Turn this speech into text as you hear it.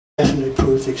definitely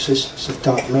prove the existence of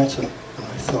dark matter. And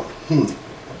I thought,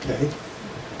 okay,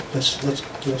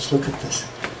 let's look at this.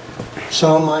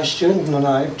 So my student and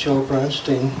I, Joe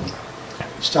Brownstein,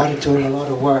 started doing a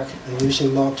lot of work and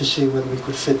using Mock to see whether we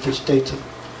could fit this data.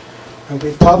 And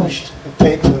we published a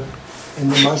paper in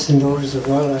the monthly notice of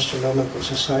the Royal Astronomical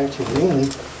Society in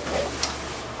England,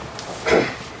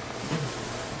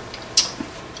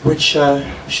 which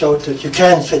showed that you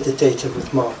can fit the data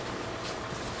with Mock.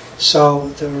 So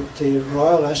the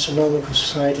Royal Astronomical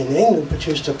Society in England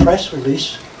produced a press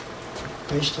release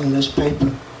based on this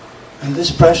paper. And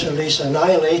this press release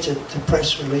annihilated the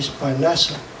press release by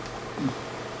NASA.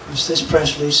 Because this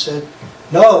press release said,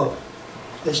 no,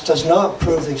 this does not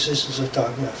prove the existence of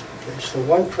dark matter. Okay, so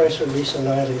one press release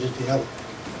annihilated the other.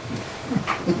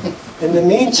 In the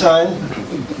meantime,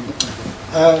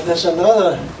 there's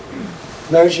another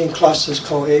merging cluster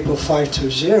called Able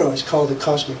 520. It's called the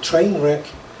Cosmic Train Wreck.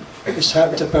 This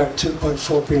happened about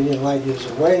 2.4 billion light years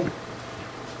away.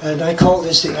 And I call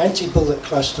this the anti-bullet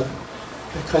cluster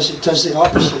because it does the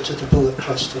opposite to the bullet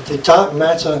cluster. The dark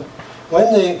matter,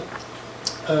 when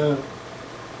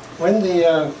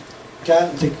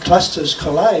the clusters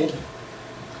collide,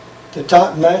 the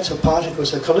dark matter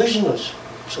particles are collisionless,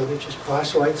 so they just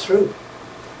pass right through.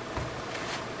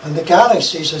 And the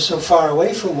galaxies are so far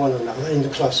away from one another in the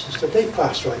clusters that they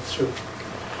pass right through.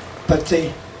 But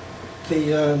the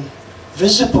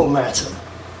visible matter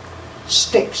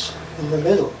sticks in the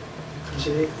middle, because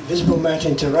the visible matter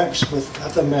interacts with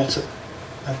other matter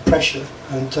and pressure,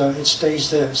 and it stays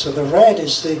there. So the red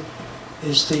is the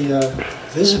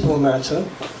visible matter,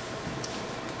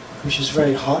 which is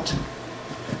very hot,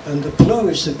 and the blue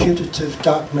is the putative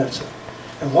dark matter.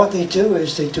 And what they do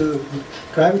is they do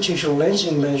gravitational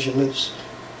lensing measurements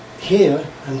here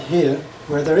and here,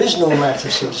 where there is no matter,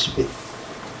 so to speak,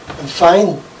 and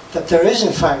find that there is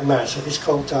in fact matter. It's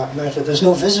called dark matter. There's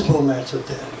no visible matter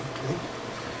there. Okay?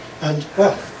 And,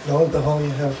 well, lo and behold,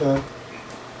 you have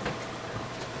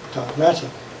dark matter.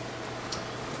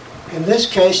 In this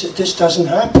case, this doesn't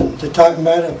happen. The dark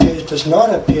matter does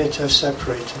not appear to have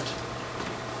separated,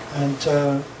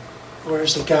 and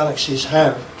whereas the galaxies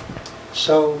have.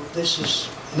 So this is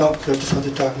not good for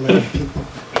the dark matter people.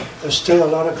 There's still a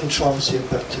lot of controversy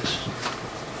about this.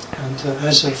 And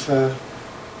as of a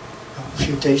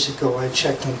few days ago, I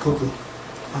checked on Google,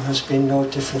 and there's been no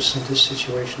difference in this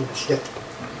situation as yet.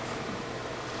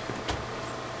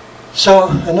 So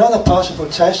another possible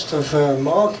test of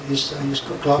MOG is use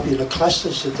globular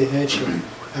clusters at the edge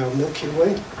of our Milky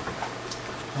Way,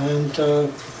 and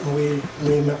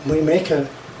we make a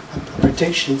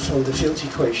prediction from the field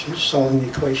equations, solving the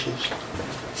equations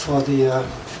for the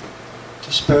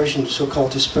dispersion,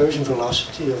 so-called dispersion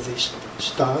velocity of these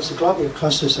stars. The globular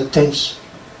clusters are dense,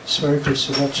 spherical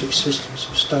symmetric systems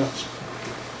of stars,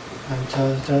 and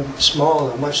they're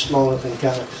smaller, much smaller than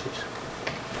galaxies.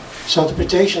 So the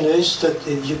prediction is that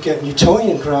you get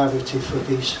Newtonian gravity for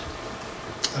these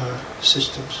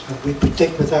systems, and we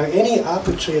predict without any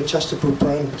arbitrary adjustable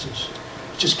parameters.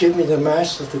 Just give me the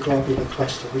mass of the globular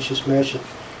cluster, which is measured,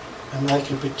 and I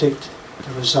can predict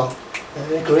the result.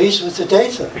 And it agrees with the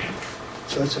data,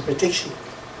 so it's a prediction.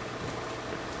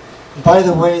 And by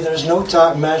the way, there is no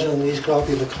dark matter in these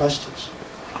globular clusters,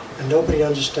 and nobody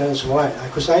understands why.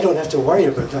 Because I don't have to worry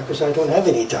about that, because I don't have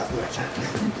any dark matter.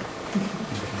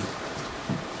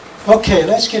 Okay,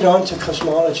 let's get on to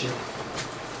cosmology.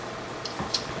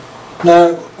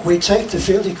 Now, we take the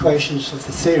field equations of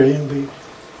the theory and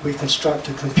we construct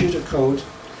a computer code,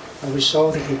 and we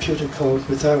solve the computer code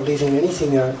without leaving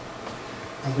anything out,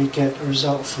 and we get a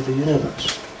result for the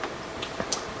universe.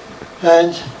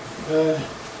 And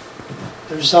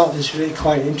the result is really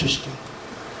quite interesting.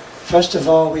 First of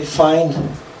all, we find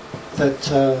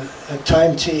that at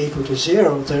time t equal to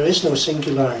 0, there is no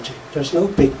singularity. There's no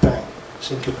Big Bang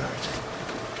singularity.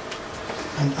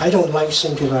 And I don't like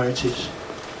singularities.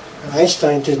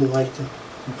 Einstein didn't like them.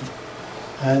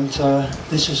 And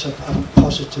this is a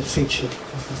positive feature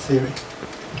of the theory.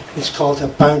 It's called a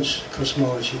bounce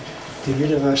cosmology. The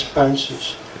universe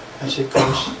bounces as it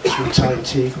goes through time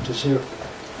t equal to 0.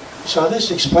 So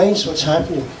this explains what's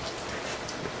happening.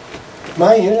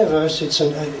 My universe, it's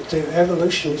an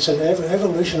evolution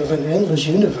of an endless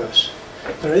universe.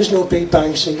 There is no Big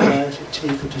Bang singularity t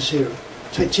equal to 0.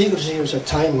 T equal to 0 is a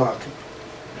time marker.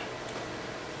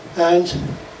 And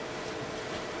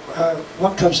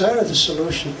what comes out of the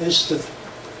solution is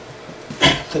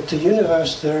that the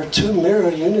universe, there are two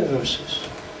mirror universes.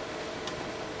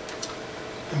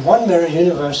 And one mirror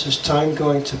universe is time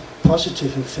going to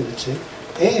positive infinity.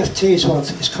 A of t is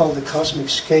what is called the cosmic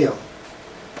scale.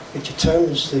 It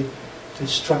determines the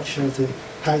structure of the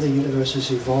how the universe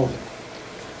is evolving.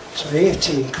 So A of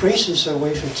t increases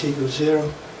away from t equals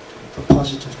 0 for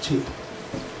positive t.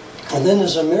 And then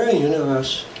there's a mirror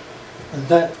universe, and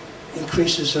that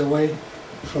increases away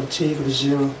from t equals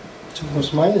 0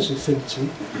 towards minus infinity.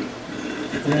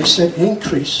 And I said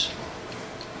increase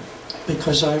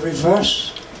because I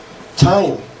reverse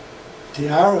time. The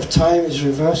arrow of time is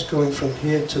reversed going from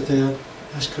here to there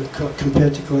as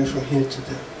compared to going from here to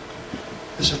there.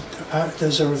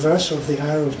 There's a reversal of the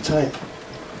arrow of time.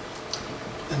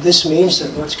 And this means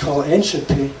that what's called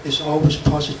entropy is always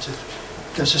positive.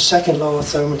 There's a second law of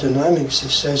thermodynamics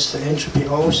that says that entropy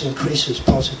always increases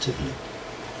positively.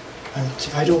 And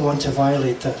I don't want to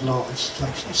violate that law. It's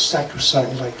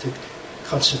sacrosanct, like the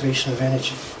conservation of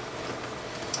energy.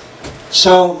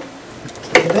 So,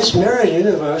 in this mirror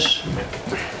universe,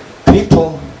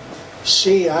 people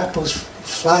see apples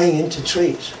flying into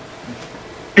trees.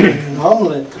 An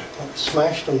omelette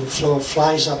smashed on the floor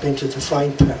flies up into the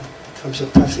frying pan, becomes a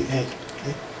perfect egg.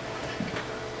 Okay?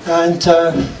 And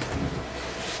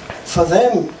for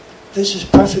them, this is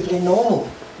perfectly normal.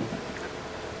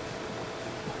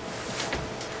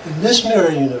 In this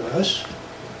mirror universe,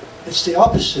 it's the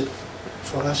opposite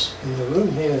for us in the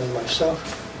room here and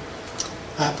myself.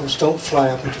 Apples don't fly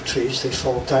up into trees, they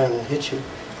fall down and hit you,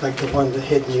 like the one that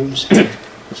hit Newton's head.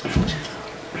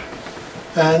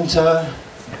 And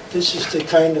this is the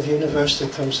kind of universe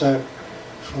that comes out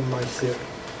from my theory.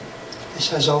 This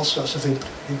has all sorts of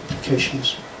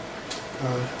implications,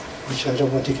 which I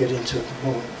don't want to get into at the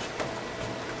moment.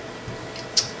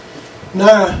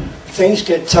 Now, things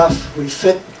get tough.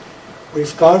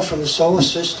 We've gone from the solar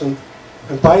system,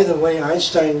 and by the way,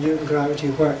 Einstein-Newton gravity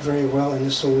worked very well in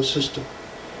the solar system.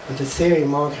 And the theory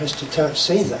Mark has to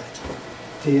say that.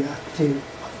 The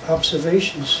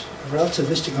observations,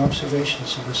 relativistic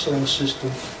observations of the solar system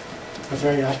are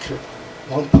very accurate.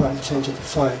 1 part in 10 to the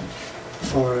 5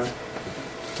 for a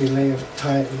delay of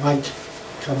light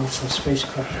coming from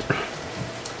spacecraft.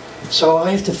 So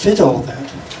I have to fit all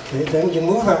that. Okay? Then you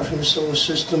move out from the solar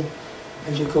system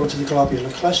and you go to the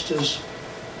globular clusters.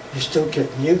 You still get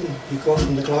Newton. You go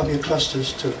from the globular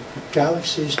clusters to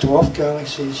galaxies, dwarf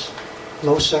galaxies,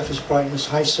 low surface brightness,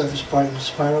 high surface brightness,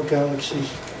 spiral galaxies.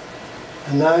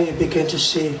 And now you begin to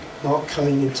see Mach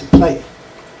coming into play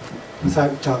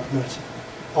without dark matter.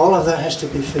 All of that has to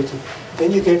be fitted.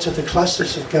 Then you get to the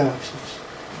clusters of galaxies.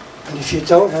 And if you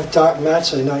don't have dark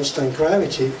matter in Einstein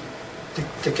gravity,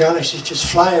 the galaxies just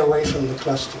fly away from the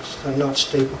clusters. They're not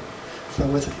stable. But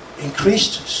with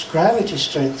increased gravity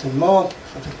strength in Mach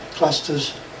for the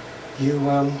clusters, you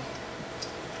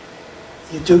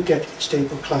do get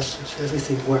stable clusters.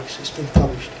 Everything works. It's been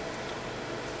published.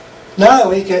 Now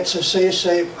we get to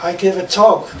say I give a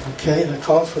talk, okay, at a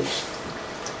conference,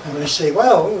 and I say,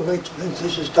 well,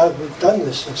 this is done. We've done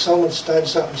this, and someone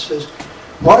stands up and says,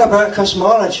 what about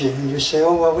cosmology? And you say,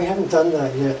 oh well, we haven't done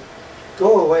that yet.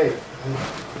 Go away.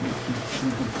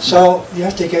 So you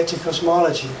have to get to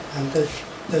cosmology, and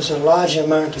there's a large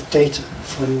amount of data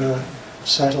from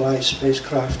satellite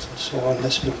spacecraft and so on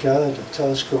that's been gathered at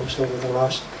telescopes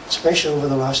especially over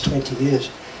the last 20 years,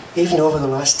 even over the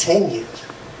last 10 years,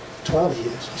 12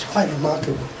 years. It's quite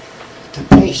remarkable, the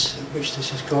pace at which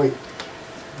this is going.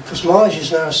 Cosmology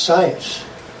is now a science.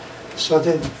 So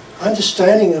the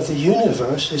understanding of the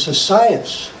universe is a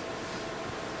science.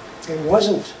 It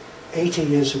wasn't 80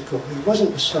 years ago. It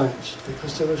wasn't a science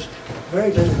because there was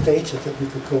very little data that we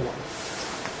could go on.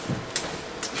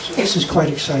 So this is quite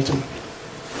exciting.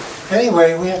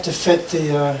 Anyway, we have to fit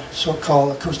the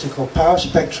so-called acoustical power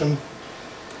spectrum,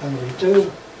 and we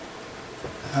do,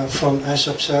 as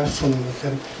observed from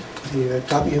the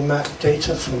WMAP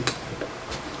data from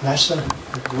NASA,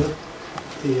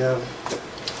 the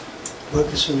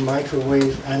Wilkinson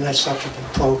microwave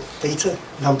anisotropic probe data,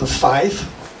 number 5.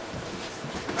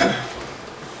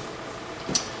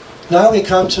 Now we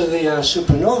come to the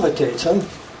supernova data,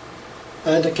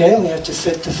 and again we have to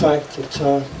fit the fact that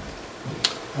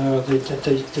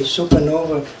the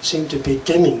supernova seem to be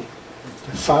dimming.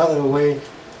 They're farther away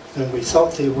than we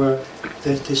thought they were.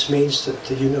 This means that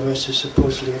the universe is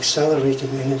supposedly accelerating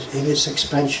in its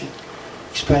expansion.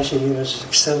 Expansion of the universe is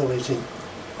accelerating.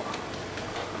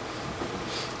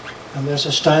 And there's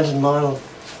a standard model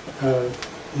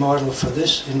for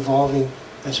this involving,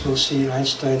 as we'll see,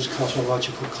 Einstein's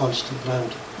cosmological constant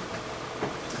lambda.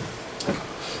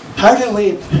 How do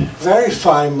we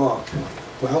verify Mach?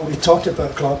 Well, we talked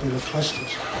about globular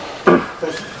clusters,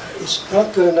 but it's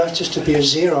not good enough just to be a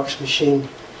Xerox machine.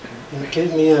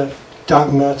 Give me a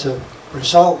dark matter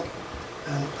result,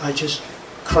 and I just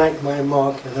crank my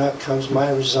Mach, and out comes my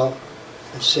result,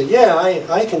 and say, yeah,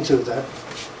 I can do that.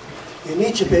 You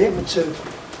need to be able to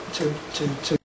to